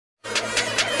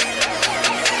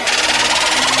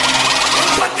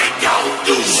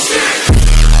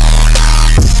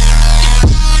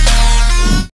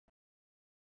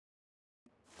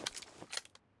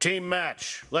Team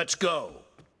match, let's go.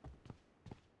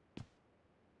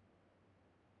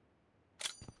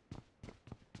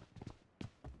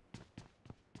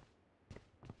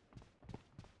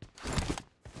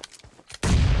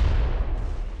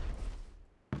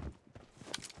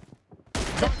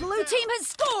 The blue team has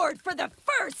scored for the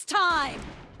first time!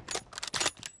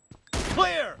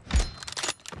 Clear!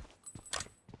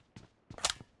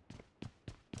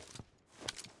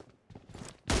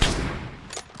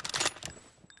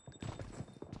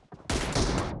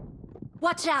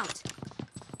 Watch out!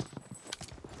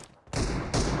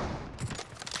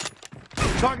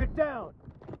 Target down!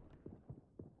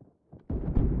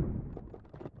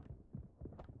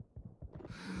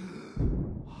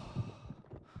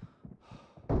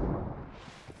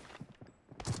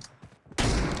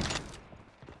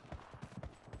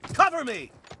 Cover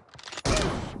me!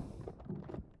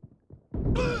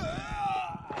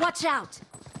 Watch out!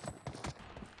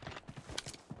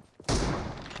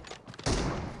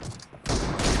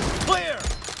 Clear!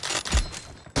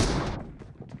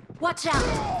 Watch out!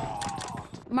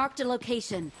 Marked a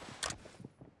location.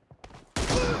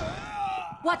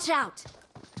 Watch out!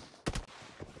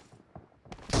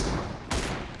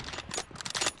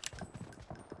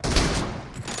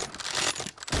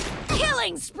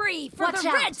 Killing spree for Watch the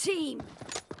out. red team!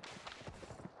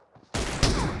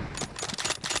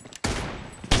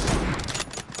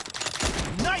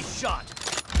 Nice shot!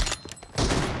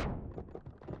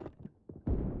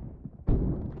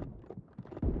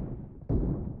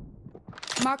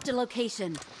 Marked a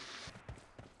location.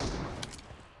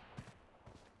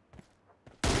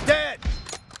 Dead!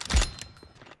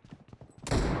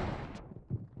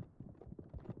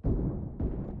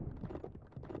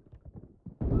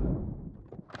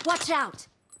 Watch out!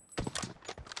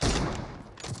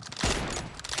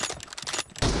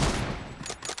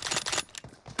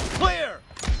 Clear!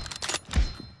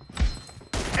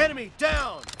 Enemy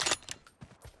down!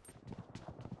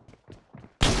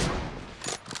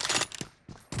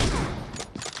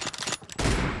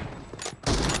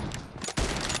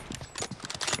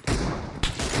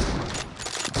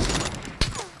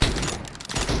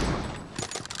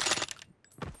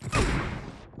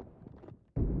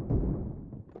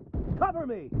 Cover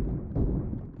me!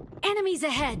 Enemies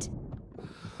ahead!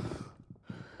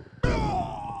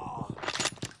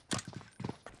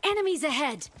 Enemies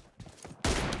ahead!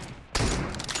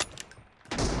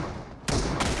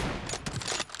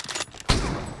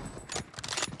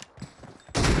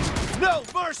 No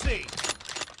mercy!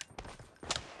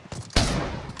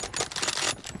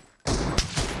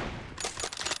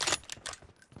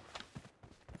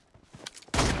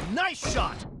 Nice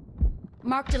shot!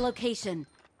 Marked a location.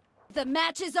 The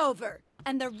match is over,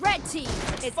 and the red team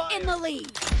is in the lead.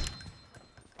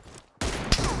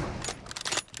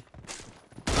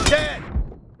 Dead!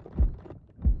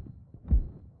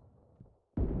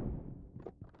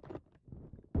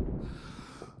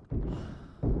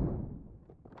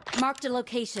 Marked a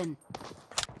location.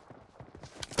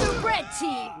 The red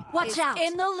team Watch is out.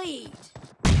 in the lead.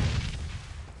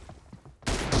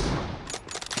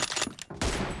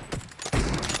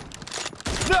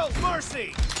 No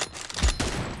mercy!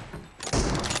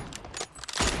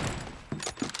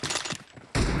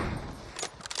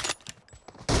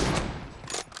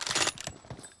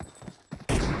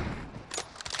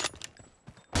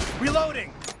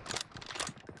 Reloading!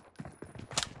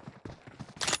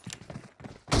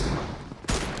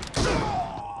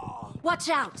 Watch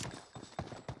out!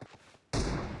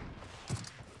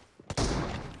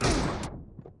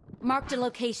 Marked a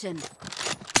location.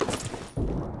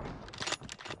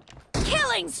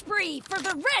 Killing spree for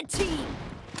the red team.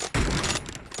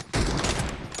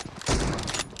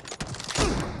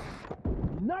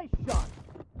 Nice shot!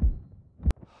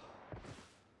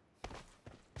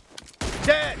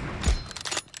 Dead!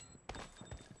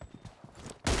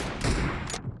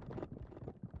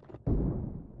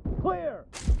 Clear!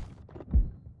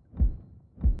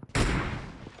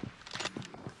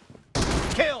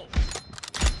 Kill!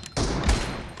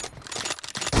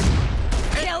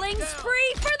 Killing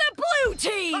spree for the blue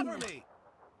team. Cover me!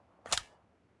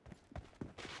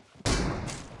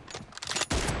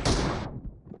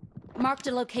 Marked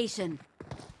a location.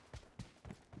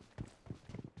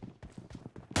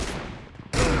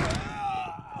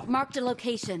 Marked a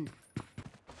location.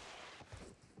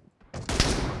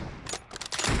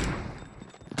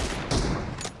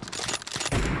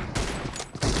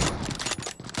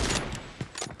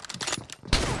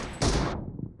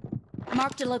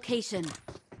 Marked a location.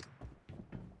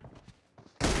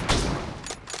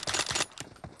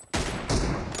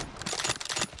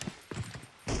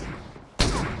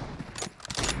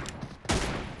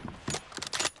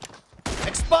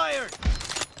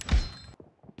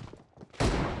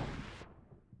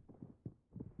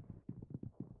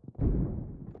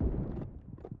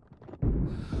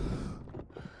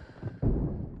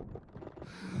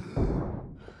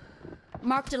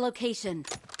 Marked a location.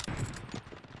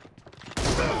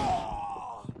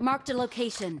 Marked a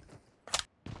location.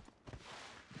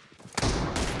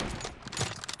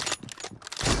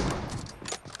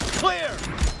 Clear!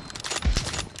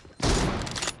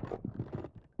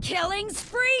 Killing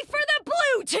spree for the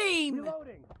blue team!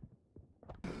 Reloading!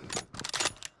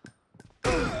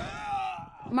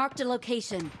 Marked a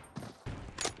location.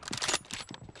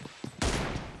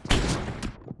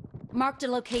 Marked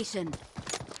a location.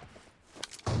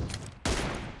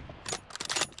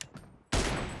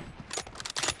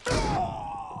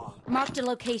 Marked a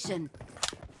location.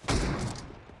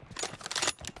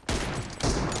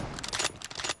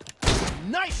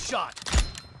 Nice shot!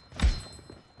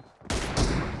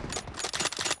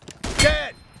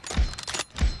 Dead!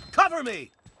 Cover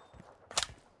me!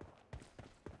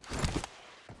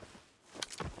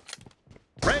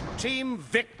 Red team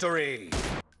victory!